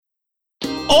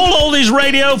All Oldies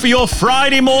Radio for your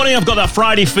Friday morning. I've got that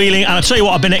Friday feeling, and I'll tell you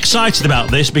what, I've been excited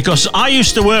about this because I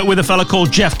used to work with a fella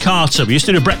called Jeff Carter. We used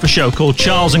to do a breakfast show called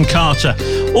Charles and Carter.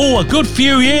 Oh, a good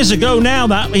few years ago now,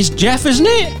 that is Jeff, isn't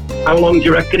it? How long do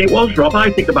you reckon it was, Rob?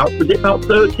 I think was it about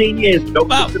 13 years ago,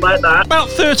 something like that? About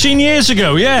 13 years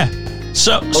ago, yeah.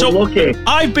 So lucky.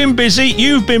 I've been busy,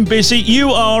 you've been busy,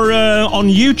 you are on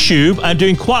YouTube and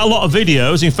doing quite a lot of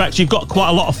videos. In fact, you've got quite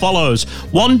a lot of followers.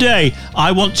 One day,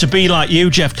 I want to be like you,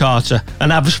 Jeff Carter,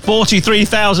 and have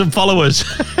 43,000 followers.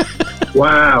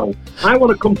 Wow. I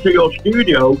want to come to your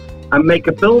studio and make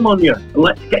a film on you. And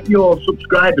let's get your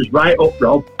subscribers right up,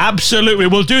 Rob. Absolutely,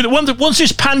 we'll do that. Once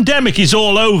this pandemic is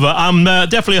all over, I'm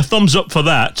definitely a thumbs up for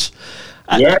that.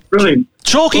 Yeah, brilliant.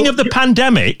 Talking of the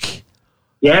pandemic...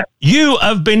 Yeah. You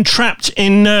have been trapped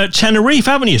in Tenerife,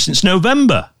 haven't you, since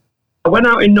November? I went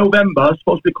out in November, I was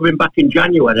supposed to be coming back in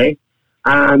January,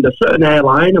 and a certain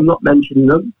airline, I'm not mentioning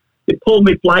them, they pulled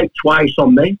my flight twice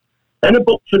on me. Then I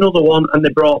booked another one, and they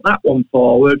brought that one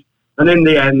forward. And in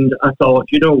the end, I thought,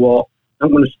 you know what,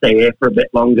 I'm going to stay here for a bit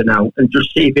longer now and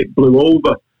just see if it blew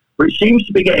over. But it seems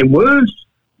to be getting worse.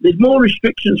 There's more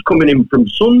restrictions coming in from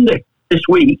Sunday this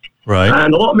week. Right.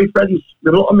 And a lot of my friends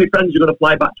are going to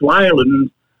fly back to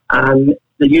Ireland and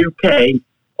the UK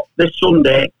this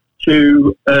Sunday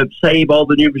to save all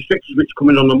the new restrictions which are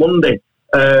coming on the Monday.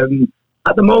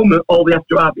 At the moment, all they have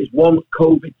to have is one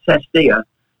COVID test here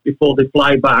before they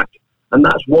fly back, and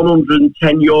that's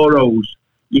 €110.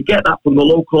 You get that from the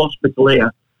local hospital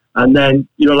here, and then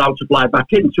you're allowed to fly back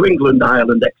into England,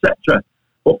 Ireland, etc.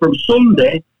 But from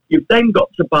Sunday, you've then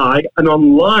got to buy an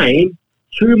online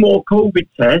 2 more COVID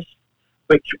tests,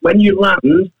 which when you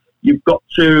land, you've got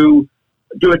to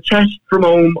do a test from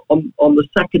home on the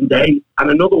second day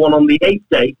and another one on the 8th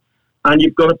day, and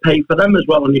you've got to pay for them as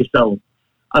well on yourself.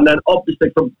 And then obviously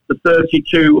from the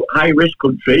 32 high-risk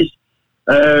countries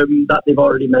that they've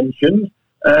already mentioned,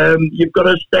 you've got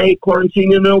to stay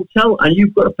quarantined in an hotel, and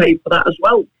you've got to pay for that as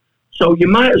well. So you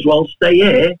might as well stay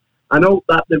here and hope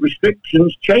that the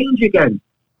restrictions change again.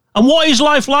 And what is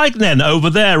life like then over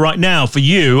there right now for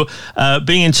you,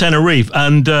 being in Tenerife?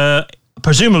 And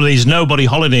presumably there's nobody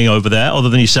holidaying over there other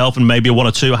than yourself and maybe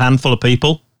a handful of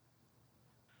people?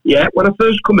 Yeah, when I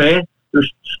first come here,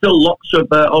 there's still lots of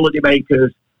holiday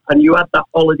makers, and you had that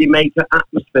holiday maker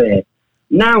atmosphere.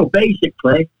 Now,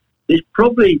 basically, there's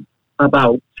probably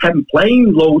about 10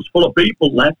 plane loads full of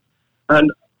people left,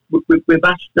 and we've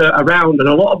asked around, and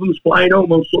a lot of them's flying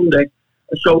home on Sunday.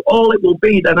 So all it will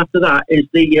be then after that is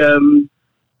the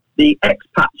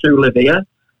expats who live here,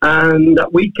 and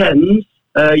at weekends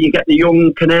you get the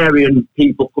young Canarian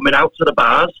people coming out to the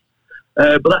bars,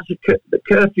 but that's the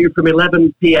curfew from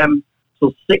 11 p.m.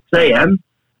 till 6 a.m.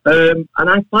 And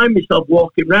I find myself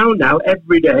walking around now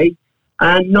every day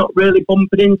and not really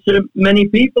bumping into many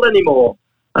people anymore.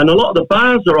 And a lot of the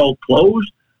bars are all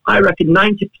closed. I reckon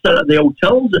 90% of the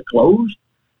hotels are closed.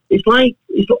 It's like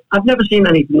I've never seen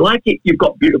anything like it. You've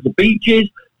got beautiful beaches,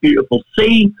 beautiful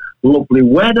sea, lovely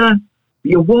weather.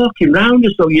 You're walking around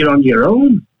as though you're on your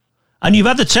own. And you've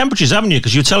had the temperatures, haven't you?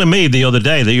 Because you were telling me the other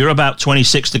day that you're about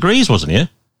 26 degrees, wasn't you?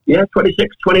 Yeah,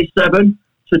 26, 27.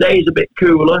 Today's a bit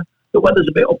cooler. The weather's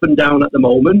a bit up and down at the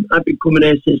moment. I've been coming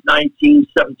here since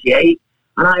 1978,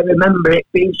 and I remember it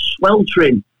being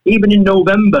sweltering, even in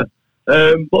November.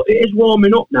 But it is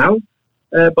warming up now.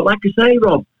 But like I say,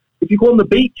 Rob, if you go on the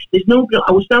beach, there's no...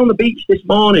 I was down the beach this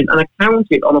morning and I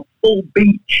counted on a full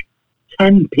beach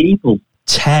 10 people.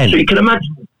 10? So you can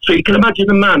imagine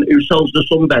the man who sells the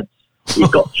sunbeds. He's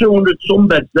got 200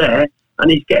 sunbeds there and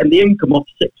he's getting the income off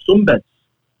 6 sunbeds.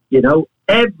 You know,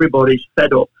 everybody's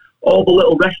fed up. All the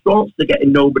little restaurants, they're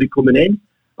getting nobody coming in.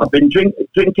 I've been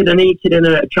drinking and eating in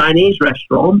a Chinese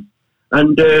restaurant,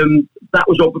 and that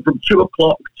was open from 2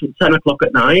 o'clock to 10 o'clock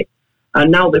at night. And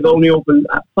now they've only opened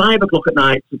at 5 o'clock at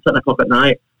night to 10 o'clock at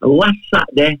night. And last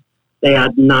Saturday, they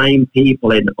had 9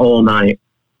 people in all night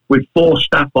with 4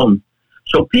 staff on.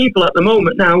 So people at the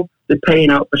moment now, they're paying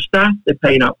out for staff, they're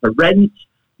paying out for rent,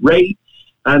 rates,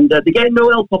 and they're getting no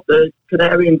help off the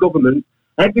Canarian government.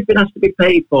 Everything has to be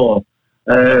paid for.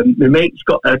 My mate's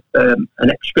got an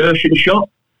excursion shop.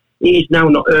 He's now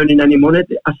not earning any money.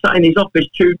 I sat in his office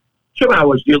two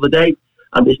hours the other day,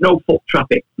 and there's no foot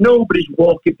traffic. Nobody's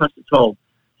walking past at all.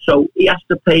 So he has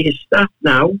to pay his staff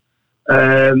now,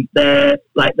 their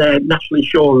national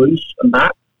insurance and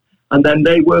that, and then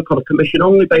they work on a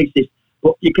commission-only basis.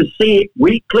 But you can see it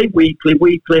weekly,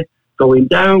 going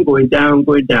down.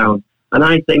 And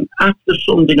I think after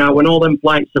Sunday now, when all them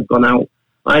flights have gone out,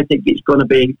 I think it's going to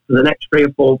be, for the next 3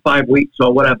 or 4 or 5 weeks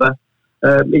or whatever,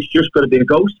 it's just going to be a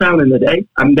ghost town in the day.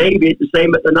 And maybe it's the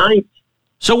same at the night.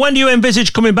 So when do you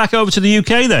envisage coming back over to the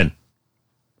UK then?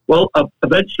 Well, I've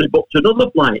eventually booked another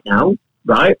flight now,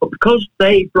 right? But because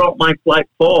they brought my flight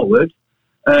forward,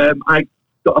 I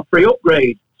got a free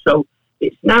upgrade. So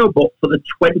it's now booked for the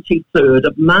 23rd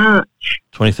of March.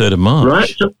 23rd of March.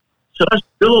 Right? So that's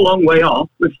still a long way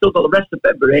off. We've still got the rest of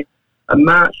February and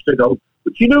March to go.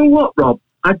 But you know what, Rob?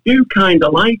 I do kind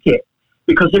of like it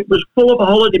because it was full of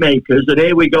holidaymakers and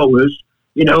here we goers,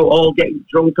 you know, all getting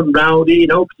drunk and rowdy, you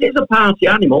know, because it's a party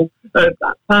animal,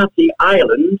 party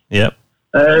island. Yep.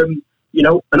 You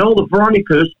know, and all the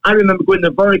Veronicas. I remember going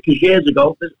to Veronicas years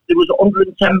ago. There was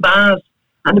 110 bars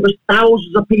and there was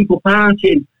thousands of people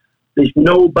partying. There's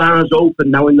no bars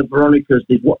open now in the Veronicas.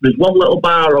 There's one little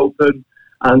bar open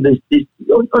and there's you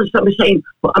understand what I'm saying?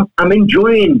 But I'm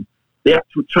enjoying the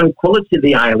actual tranquility of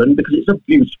the island because it's a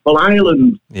beautiful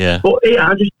island. Yeah. But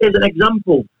here's an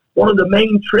example. One of the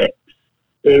main trips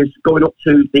is going up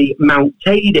to the Mount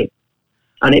Tady,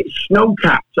 and it's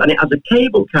snow-capped, and it has a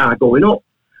cable car going up.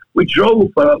 We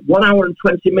drove for 1 hour and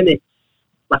 20 minutes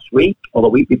last week, or the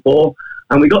week before,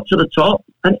 and we got to the top,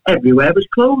 and everywhere was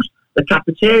closed. The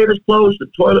cafeteria was closed, the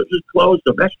toilet was closed,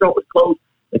 the restaurant was closed,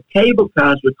 the cable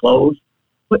cars were closed,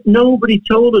 but nobody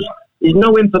told us. There's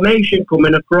no information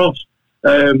coming across.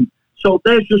 So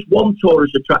there's just one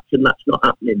tourist attraction that's not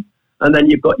happening. And then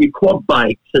you've got your quad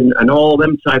bikes and all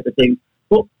them type of things.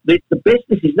 But the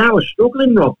businesses now are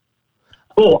struggling, Rob.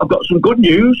 But I've got some good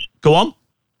news. Go on.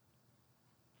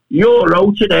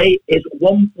 Euro today is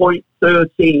 1.13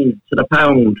 to the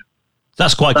pound.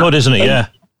 That's quite good, isn't it? Yeah.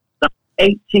 That's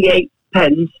 88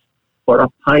 pence for a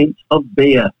pint of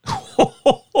beer.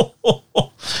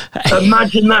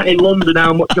 Imagine that in London,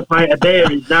 how much a pint of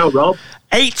beer is now, Rob.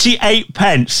 88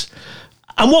 pence.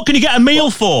 And what can you get a meal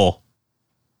for?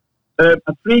 A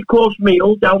 3-course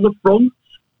meal down the front,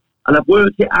 and I've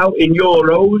worked it out in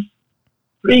euros.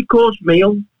 3-course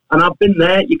meal, and I've been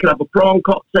there. You can have a prawn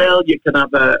cocktail, you can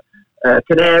have a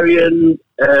Canarian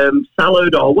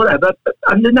salad or whatever,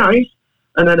 and they're nice.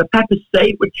 And then a pepper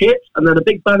steak with chips, and then a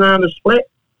big banana split,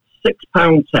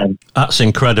 £6.10. That's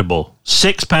incredible.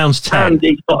 £6.10. And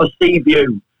it's got a sea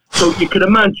view. So you can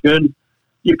imagine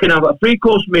you can have a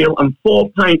 3-course meal and 4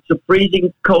 pints of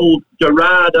freezing cold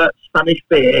Dorada Spanish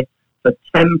beer for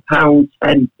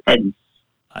 £10.10.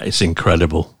 It's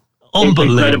incredible.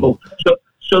 Unbelievable. It's incredible.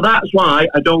 So that's why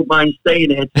I don't mind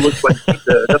staying here till the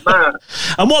 23rd of March.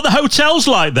 And what are the hotels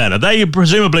like then? Are they,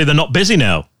 presumably they're not busy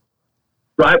now?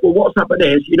 Right, well what's happened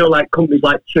is, you know, like companies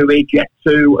like TUI,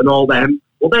 Jet2 and all them,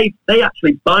 well they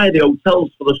actually buy the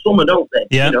hotels for the summer, don't they?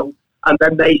 Yeah. You know, and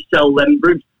then they sell them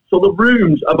rooms. So the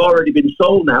rooms have already been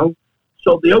sold now.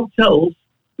 So the hotels,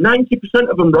 90%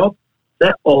 of them, Rob,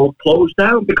 they're all closed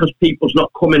down because people's not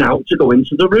coming out to go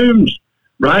into the rooms,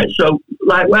 right? So,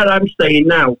 like where I'm staying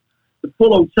now, the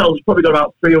full hotel's probably got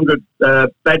about 300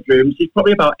 bedrooms. There's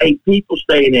probably about 8 people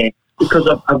staying here because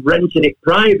I've rented it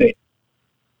private.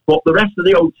 But the rest of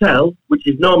the hotel, which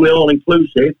is normally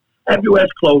all-inclusive,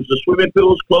 everywhere's closed. The swimming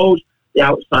pool's closed, the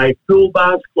outside pool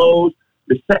bar's closed,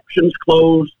 reception's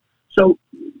closed. So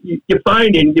you're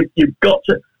finding you've got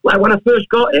to, like when I first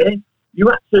got here, you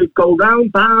had to go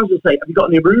round bars and say, have you got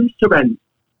any rooms to rent?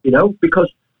 You know,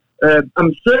 because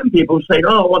certain people saying,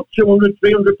 oh, I want £200,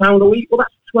 £300 a week. Well,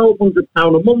 that's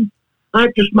 £1,200 a month.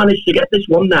 I've just managed to get this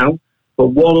one now for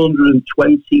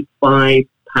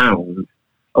 £125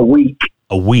 a week.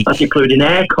 A week. That's including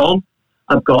aircon.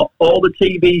 I've got all the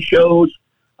TV shows.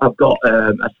 I've got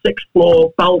a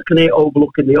 6th-floor balcony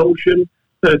overlooking the ocean.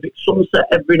 Perfect sunset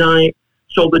every night.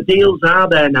 So the deals are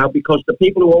there now because the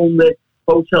people who own the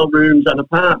hotel rooms and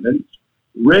apartments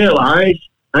realise,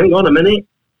 hang on a minute,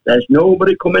 there's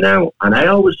nobody coming out. And I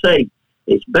always say,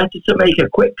 it's better to make a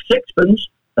quick sixpence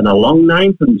than a long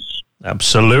ninepence.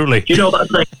 Absolutely. Do you know that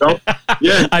saying, Rob?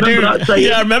 Yeah, I do. That saying?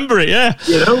 Yeah, I remember it, yeah.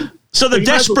 You know? So they're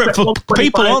desperate for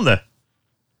people, aren't they?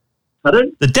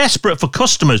 Pardon? They're desperate for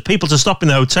customers, people to stop in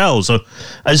the hotels. So,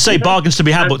 as I say, bargains to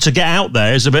be had, but to get out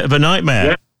there is a bit of a nightmare.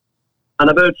 Yeah. And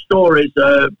I've heard stories.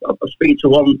 I was speaking to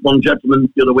one gentleman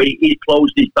the other week. He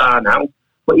closed his bar now,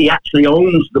 but he actually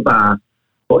owns the bar.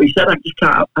 But he said, I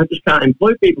just can't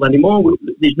employ people anymore.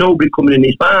 There's nobody coming in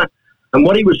his bar. And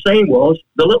what he was saying was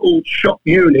the little shop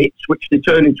units, which they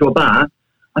turn into a bar,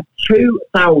 are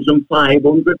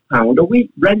 £2,500 a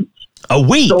week rent. A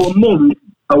week? So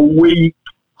a week,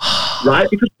 right?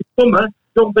 Because the summer,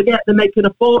 don't forget, they're making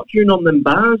a fortune on them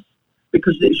bars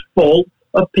because it's full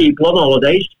of people on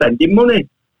holidays spending money.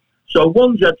 So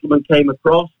one gentleman came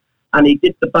across and he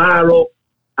did the bar up,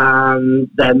 and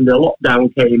then the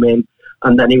lockdown came in,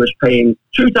 and then he was paying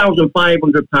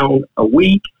 £2,500 a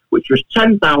week, which was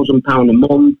 £10,000 a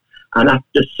month, And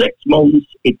after 6 months,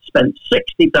 he'd spent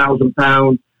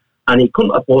 £60,000 and he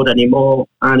couldn't afford any more,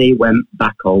 and he went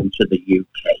back home to the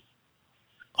UK.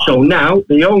 So now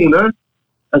the owner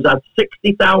has had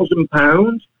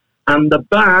 £60,000 and the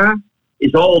bar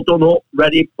is all done up,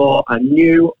 ready for a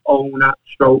new owner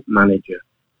stroke manager.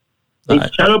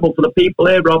 It's terrible for the people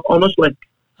here, Rob, honestly.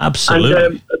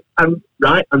 Absolutely. And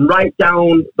right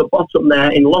down the bottom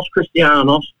there in Los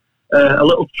Cristianos, a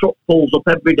little truck pulls up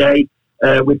every day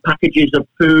with packages of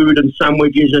food and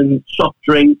sandwiches and soft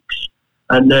drinks,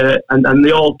 and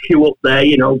they all queue up there,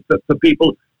 you know, for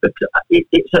people.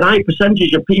 It's a high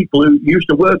percentage of people who used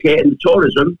to work here in the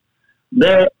tourism.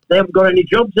 They haven't got any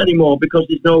jobs anymore because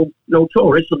there's no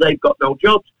tourists, so they've got no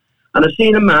jobs. And I've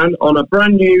seen a man on a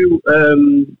brand new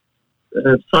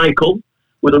cycle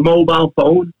with a mobile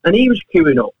phone, and he was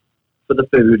queuing up for the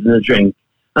food and the drink.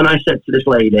 And I said to this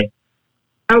lady,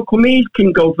 how come he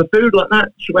can go for food like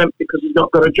that? She went, because he's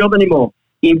not got a job anymore.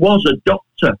 He was a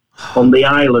doctor on the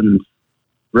island,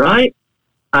 right?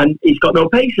 And he's got no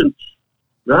patients,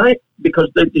 right? Because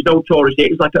there's no tourists here.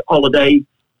 He's like a holiday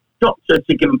doctor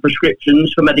to give him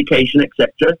prescriptions for medication,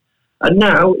 etc. And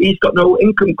now he's got no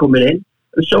income coming in.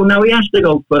 And so now he has to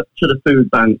go to the food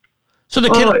bank. So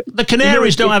the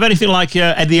Canaries don't have anything like the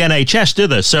NHS, do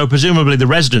they? So presumably the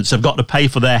residents have got to pay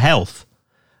for their health.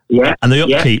 Yeah. And the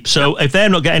upkeep. Yeah. So if they're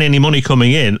not getting any money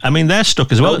coming in, I mean, they're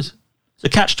stuck as well. It's a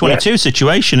catch-22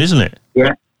 situation, isn't it?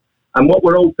 Yeah. And what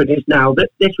we're hoping is now that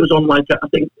this was on I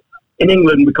think in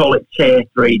England we call it tier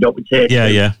 3, don't we? Tier 2.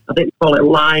 Yeah. I think we call it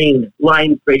line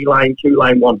 3, line 2,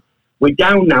 line 1. We're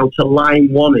down now to line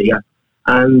 1 here.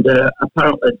 And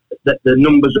apparently the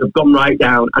numbers have gone right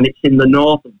down, and it's in the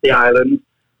north of the island,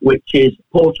 which is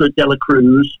Porto de la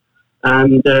Cruz,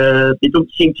 and there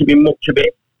doesn't seem to be much of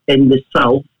it in the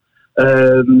south,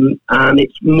 and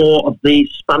it's more of the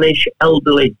Spanish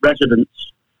elderly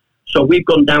residents. So we've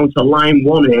gone down to line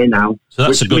 1 here now, so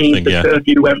that's which a good means thing, the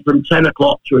curfew went from 10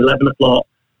 o'clock to 11 o'clock,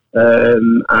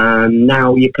 and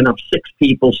now you can have 6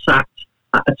 people sat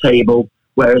at a table,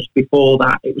 whereas before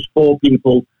that it was 4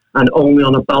 people and only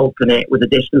on a balcony with a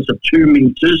distance of 2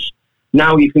 meters.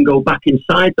 Now you can go back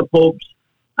inside the pubs,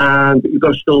 and you've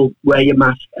got to still wear your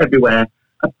mask everywhere.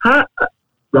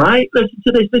 Right? Listen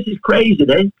to this. This is crazy,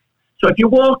 this. So if you're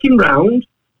walking round,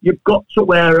 you've got to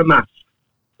wear a mask,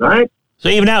 right? So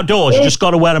even outdoors, you just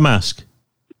got to wear a mask?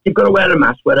 You've got to wear a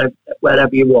mask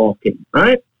wherever you're walking,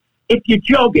 right? If you're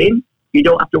jogging, you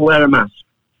don't have to wear a mask.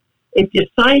 If you're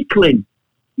cycling,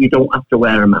 you don't have to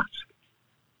wear a mask.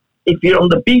 If you're on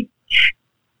the beach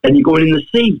and you're going in the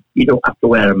sea, you don't have to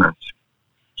wear a mask.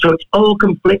 So it's all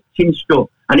conflicting stuff.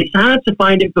 And it's hard to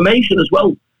find information as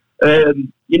well.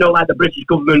 You know, like the British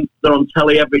government, they're on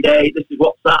telly every day. This is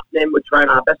what's happening. We're trying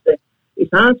our best. It's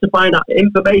hard to find that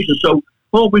information. So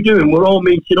what we're doing, we're all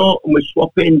meeting up and we're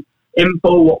swapping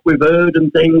info, what we've heard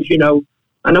and things, you know.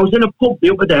 And I was in a pub the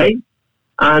other day,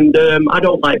 and I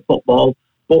don't like football,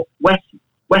 but West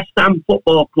Ham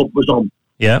Football Club was on.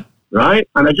 Yeah. Right?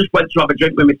 And I just went to have a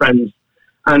drink with my friends.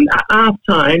 And at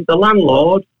half-time, the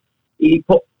landlord, he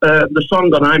put the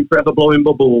song on I'm Forever Blowing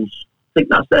Bubbles. I think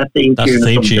that's their theme tune. That's the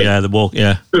theme tune, yeah, the walk,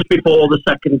 yeah. Just before the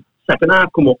second half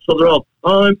come up. So they're all,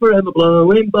 I'm forever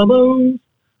blowing bubbles.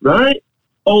 Right?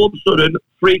 All of a sudden,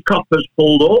 3 coppers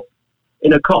pulled up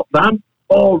in a cop van,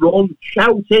 all run,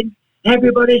 shouting,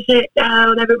 everybody sit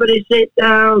down, everybody sit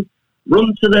down.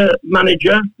 Run to the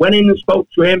manager, went in and spoke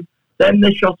to him. Then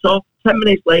they shot off. 10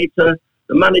 minutes later,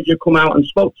 the manager come out and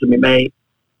spoke to me, mate.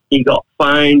 He got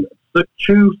fined for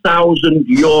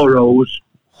 €2,000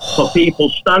 for people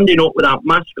standing up without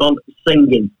mask on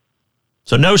singing.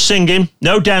 So no singing,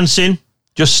 no dancing,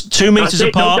 just 2 meters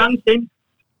apart. No dancing.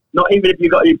 Not even if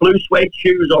you've got your blue suede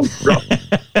shoes on, Rob.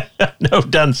 No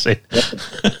dancing.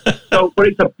 So, but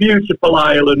it's a beautiful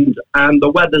island, and the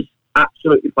weather's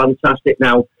absolutely fantastic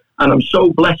now. And I'm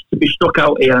so blessed to be stuck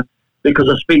out here, because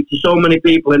I speak to so many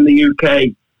people in the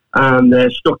UK and they're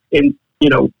stuck in,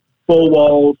 4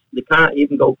 walls. They can't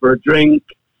even go for a drink,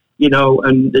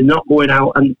 and they're not going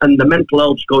out, and the mental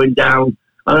health's going down.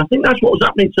 And I think that's what was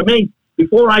happening to me.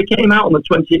 Before I came out on the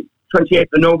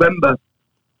 28th of November,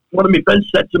 one of my friends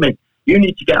said to me, you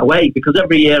need to get away, because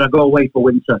every year I go away for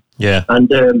winter. Yeah. And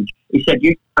he said,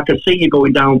 I can see you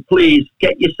going down. Please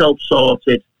get yourself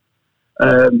sorted.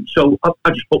 So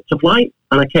I just booked a flight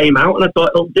and I came out, and I thought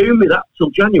it'll do me that till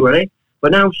January,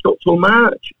 but now I'm stuck till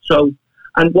March. So,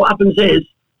 and what happens is,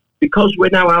 because we're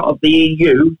now out of the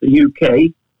EU, the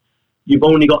UK, you've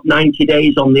only got 90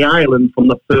 days on the island from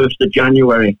the 1st of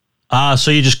January. Ah,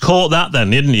 so you just caught that then,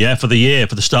 didn't you? For the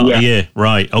start of the year.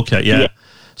 Right, okay, yeah.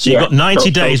 So you've got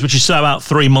 90 days, which is still about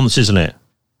 3 months, isn't it?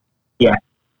 Yeah.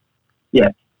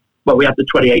 Yeah. well, we had the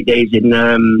 28 days in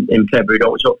February,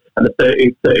 don't we? So, and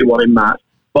the 31 in March.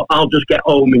 But I'll just get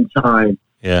home in time.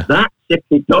 Yeah. That's if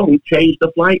they don't change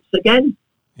the flights again.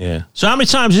 Yeah. So how many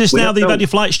times is this now that you've had your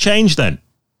flights changed then?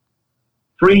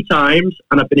 3 times,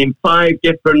 and I've been in 5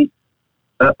 different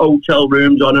hotel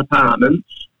rooms on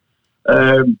apartments.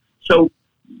 So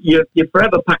you're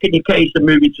forever packing your case and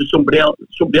moving to somebody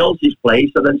else's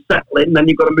place, and then settling. Then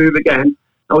you've got to move again.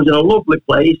 I was in a lovely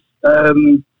place,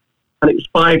 and it was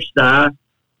 5-star,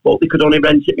 but they could only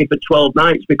rent it me for 12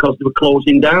 nights because they were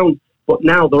closing down. But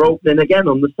now they're opening again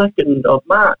on the 2nd of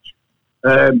March.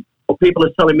 But people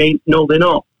are telling me, no, they're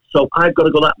not. So I've got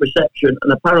to go to that reception,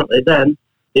 and apparently then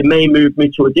they may move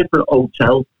me to a different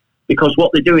hotel, because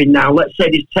what they're doing now, let's say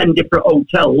there's 10 different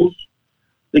hotels,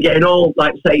 they're getting all,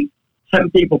 like, say, 10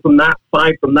 people from that,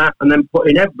 5 from that, and then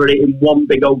putting everybody in one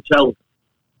big hotel,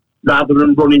 rather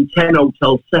than running 10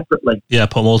 hotels separately. Yeah,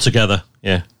 put them all together,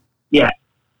 yeah. Yeah,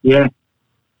 yeah.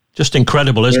 Just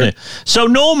incredible, isn't it? So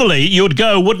normally you would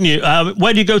go, wouldn't you?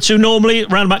 Where do you go to normally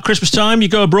around about Christmas time? You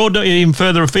go abroad, don't you, even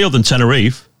further afield than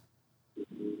Tenerife?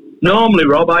 Normally,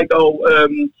 Rob, I go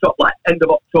sort of like end of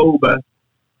October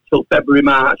till February,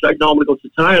 March. I normally go to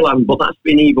Thailand, but that's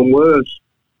been even worse.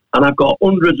 And I've got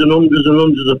hundreds and hundreds and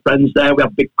hundreds of friends there. We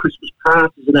have big Christmas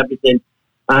parties and everything.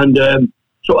 And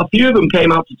so a few of them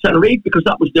came out to Tenerife because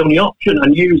that was the only option,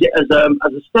 and use it as a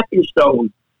stepping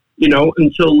stone, you know,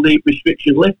 until the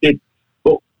restrictions lifted.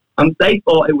 And they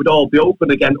thought it would all be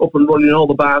open again, up and running, all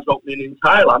the bars opening in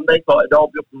Thailand. They thought it'd all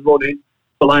be up and running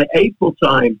for like April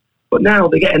time. But now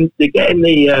they're getting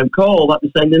the call that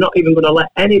they're saying they're not even going to let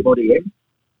anybody in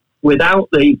without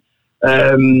the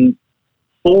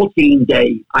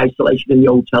 14-day isolation in the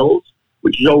hotels,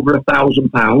 which is over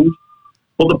 £1,000.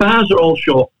 But the bars are all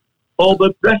shut. All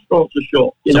the restaurants are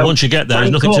shut. So once you get there,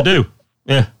 there's nothing to do.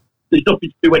 Yeah, there's nothing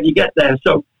to do when you get there.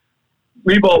 So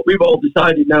we've all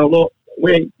decided now. Look,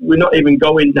 we're not even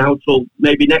going now till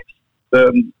maybe next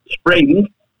spring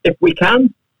if we can. Wow.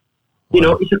 You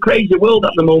know, it's a crazy world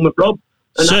at the moment, Rob.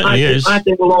 And Certainly is. I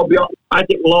think we'll all be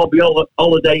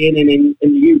holidaying in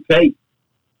the UK.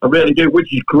 I really do,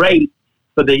 which is great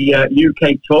for the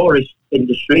UK tourist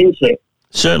industry, isn't it?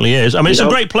 Certainly is. I mean, it's some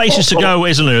great places to go,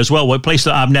 isn't there, as well? A place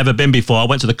that I've never been before. I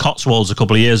went to the Cotswolds a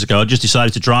couple of years ago. I just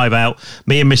decided to drive out.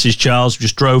 Me and Mrs. Charles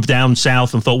just drove down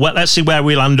south and thought, well, let's see where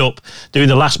we'll end up, doing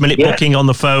the last-minute booking on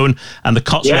the phone. And the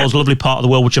Cotswolds, a lovely part of the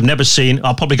world, which I've never seen.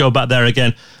 I'll probably go back there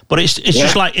again. But it's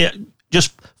just like...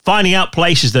 just finding out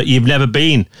places that you've never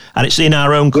been, and it's in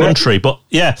our own country. But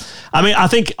yeah, I mean, I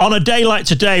think on a day like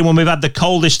today, when we've had the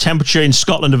coldest temperature in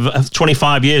Scotland of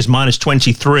 25 years, minus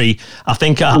 23, I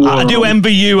think I do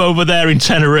envy you over there in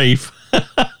Tenerife.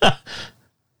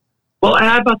 Well,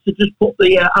 I've had to just put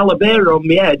the aloe vera on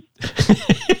my head.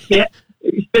 Yeah,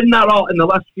 it's been that hot in the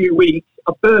last few weeks.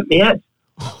 I've burnt my head,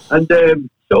 and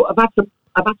so I've had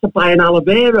to buy an aloe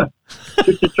vera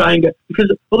just to try and get, because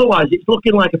otherwise it's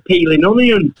looking like a peeling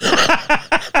onion.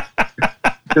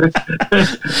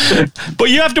 But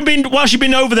you have been, whilst you've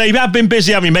been over there, you have been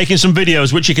busy, haven't you, making some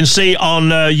videos, which you can see on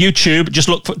YouTube. Just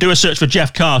do a search for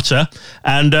Jeff Carter.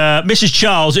 And Mrs.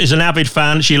 Charles is an avid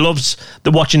fan. She loves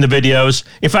watching the videos.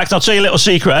 In fact, I'll tell you a little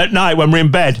secret. At night, when we're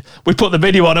in bed, we put the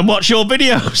video on and watch your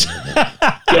videos.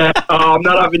 Yeah, I'm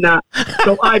not having that.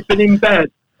 So I've been in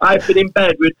bed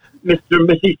with Mr. and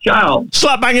Mrs. Charles.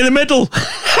 Slap bang in the middle.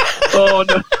 Oh,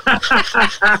 no.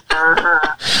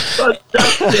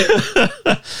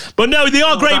 But no, they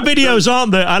are great videos,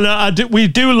 aren't they? And we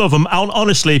do love them.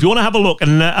 Honestly, if you want to have a look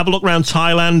and have a look around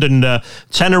Thailand and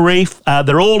Tenerife,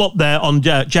 they're all up there on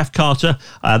Jeff Carter.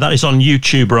 That is on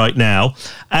YouTube right now.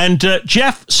 And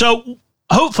Jeff, so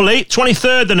hopefully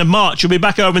 23rd of March, you'll be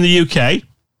back over in the UK.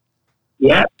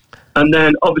 Yeah, and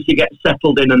then obviously get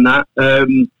settled in and that.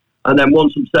 And then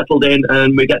once I'm settled in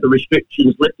and we get the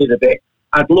restrictions lifted a bit,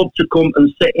 I'd love to come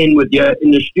and sit in with you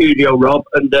in the studio, Rob,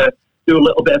 and do a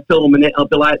little bit of filming it. I'll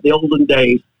be like the olden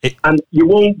days. And you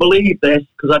won't believe this,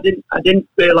 because I didn't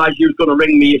realise you was going to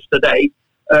ring me yesterday.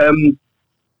 I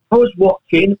was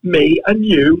watching me and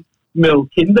you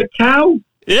milking the cow.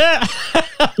 Yeah.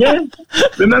 Yeah.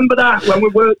 Remember that? When we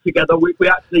worked together, we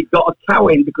actually got a cow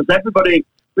in, because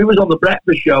we was on the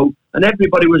breakfast show and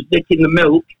everybody was nicking the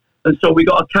milk. And so we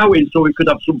got a cow in so we could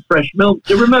have some fresh milk.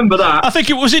 Do you remember that? I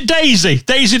think it was Daisy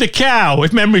the cow,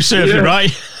 if memory serves me right.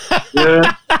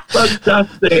 Yeah,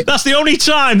 fantastic. That's the only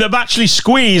time that I've actually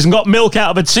squeezed and got milk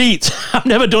out of a teat. I've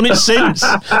never done it since.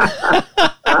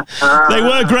 They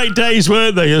were great days,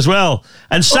 weren't they, as well?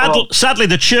 And sadly,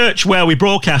 the church where we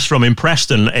broadcast from in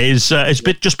Preston is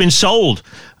just been sold.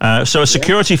 So a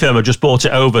security firm have just bought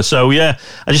it over. So, yeah,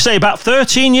 as you say, about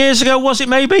 13 years ago, was it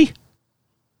maybe?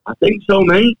 I think so,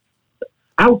 mate.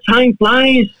 how time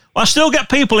flies. I still get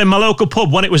people in my local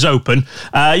pub when it was open.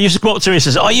 Used to come up to me and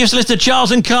says, I used to listen to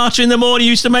Charles and Carter in the morning.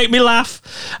 Used to make me laugh.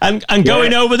 And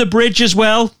going over the bridge as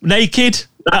well, naked.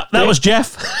 That was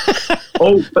Jeff.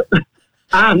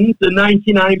 And the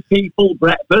 99 people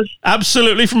breakfast.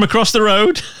 Absolutely, from across the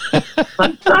road.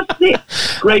 Fantastic.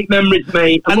 Great memories,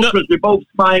 mate. And we're both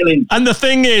smiling. And the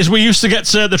thing is, we used to get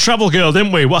the Travel Girl,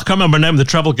 didn't we? Well, I can't remember her name, the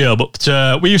Travel Girl,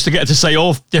 but we used to get her to say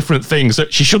all different things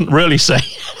that she shouldn't really say.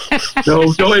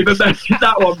 No, don't even mention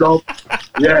that one, Rob.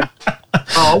 Yeah.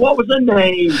 Oh, what was her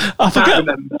name? I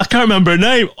can't remember her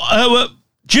name.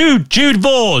 Jude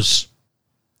Vors.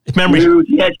 If memory. Jude,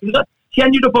 yes. She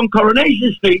ended up on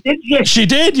Coronation Street, didn't she? She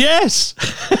did, yes.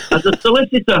 As a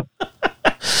solicitor.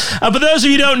 For those of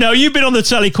you who don't know, you've been on the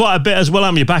telly quite a bit as well,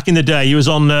 haven't you? Back in the day, you was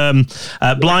on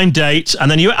Blind Date,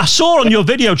 and then I saw on your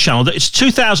video channel that it's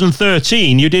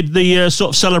 2013. You did the sort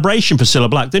of celebration for Cilla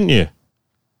Black, didn't you?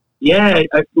 Yeah.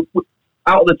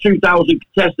 Out of the 2,000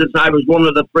 contestants, I was one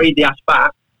of the 3 they asked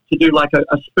back to do like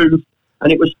a spoof,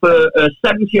 and it was for her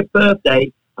 70th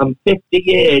birthday and 50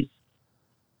 years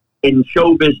in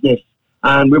show business.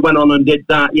 And we went on and did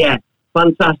that, yeah.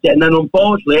 Fantastic. And then,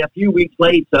 unfortunately, a few weeks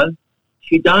later,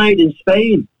 she died in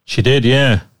Spain. She did,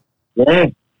 yeah. Yeah.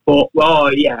 But,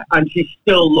 yeah. And she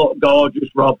still looked gorgeous,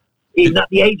 Rob. Even at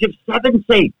the age of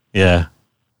 70. Yeah.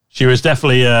 She was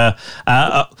definitely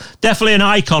definitely an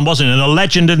icon, wasn't it? And a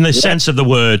legend in the sense of the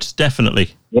word,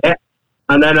 definitely. Yeah.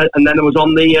 And then it was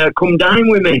on the Come Dine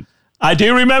With Me. I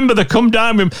do remember the Come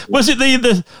Dine With Me. Was it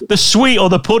the sweet or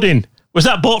the pudding? Was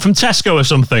that bought from Tesco or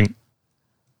something?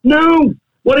 No,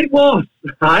 what it was,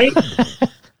 right?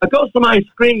 I got some ice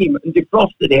cream and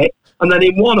defrosted it, and then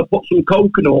in one I put some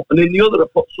coconut, and in the other I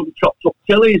put some chopped up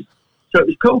chilies. So it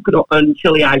was coconut and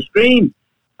chili ice cream.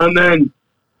 And then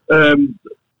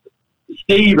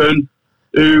Stephen,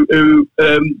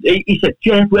 he said,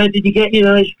 Jeff, where did you get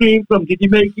your ice cream from? Did you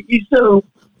make it yourself?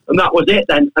 And that was it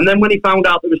then. And then when he found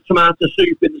out there was tomato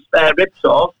soup in the spare rib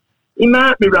sauce, he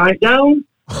marked me right down.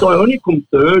 So I only come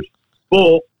third,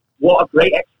 but what a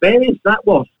great experience that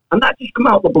was. And that just come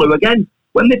out of the blue again.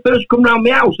 When they first come round my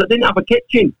house, I didn't have a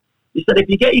kitchen. He said, if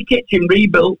you get your kitchen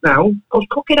rebuilt now, I was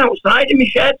cooking outside in my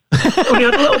shed. I only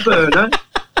had a little burner.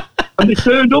 And they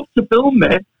turned up to film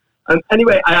me. And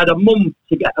anyway, I had a month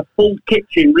to get a full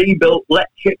kitchen rebuilt,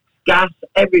 electric, gas,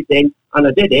 everything. And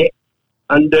I did it.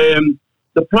 And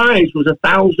the prize was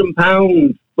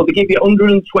 £1,000. But they give you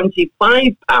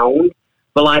 £125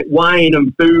 for like wine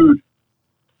and food.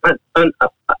 And I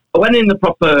went in the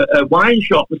proper wine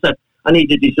shop and said, I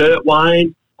need a dessert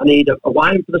wine, I need a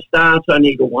wine for the starter, I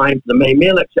need a wine for the main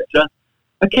meal, etc.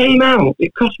 I came out,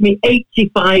 it cost me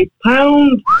 £85.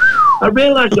 I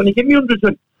realised when they give me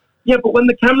 100, yeah, but when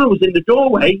the camera was in the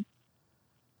doorway,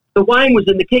 the wine was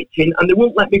in the kitchen and they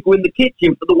wouldn't let me go in the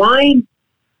kitchen for the wine.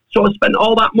 So I spent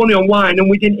all that money on wine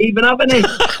and we didn't even have any.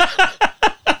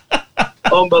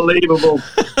 Unbelievable.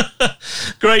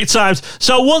 Great times.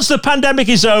 So once the pandemic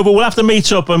is over, we'll have to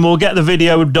meet up and we'll get the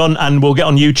video done and we'll get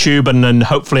on YouTube and then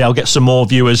hopefully I'll get some more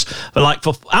viewers. But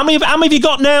how many have you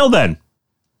got now then?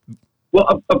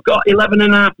 Well, I've got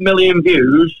 11.5 million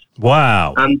views.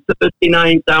 Wow. And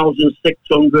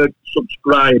 39,600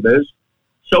 subscribers.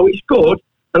 So it's good.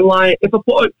 And like, if I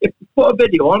put a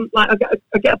video on, like I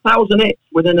get 1,000 hits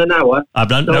within an hour. I've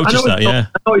noticed that. Yeah.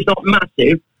 I know it's not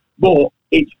massive, but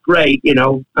it's great, you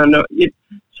know. And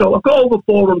so I've got over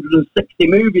 460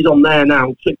 movies on there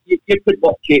now. So you could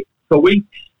watch it for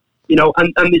weeks, you know.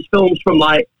 And there's films from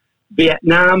like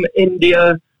Vietnam,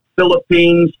 India,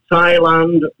 Philippines,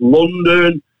 Thailand,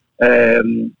 London,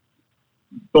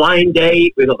 Blind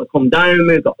Date. We've got the Come Down.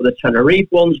 We've got the Tenerife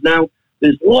ones now.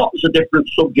 There's lots of different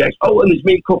subjects. Oh, and there's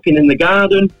me cooking in the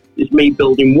garden. There's me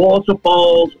building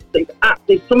waterfalls. There's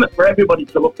something for everybody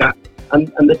to look at.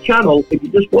 And the channel, if you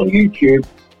just go on YouTube,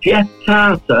 Jeff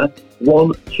Carter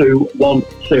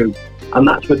 1212. And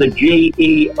that's with a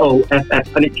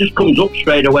GEOFF. And it just comes up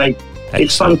straight away. Excellent.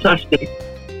 It's fantastic.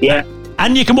 Yeah.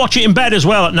 And you can watch it in bed as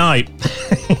well at night.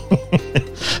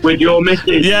 With your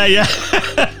missus. Yeah.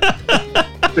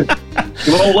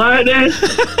 You won't like this.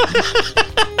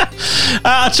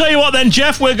 I'll tell you what then,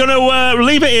 Jeff, we're going to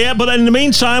leave it here. But in the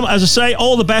meantime, as I say,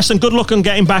 all the best and good luck on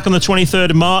getting back on the 23rd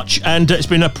of March. And it's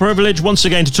been a privilege once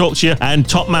again to talk to you. And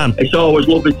top man. It's always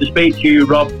lovely to speak to you,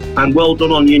 Rob. And well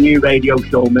done on your new radio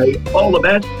show, mate. All the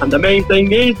best. And the main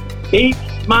thing is, keep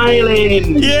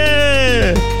smiling.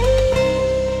 Yeah.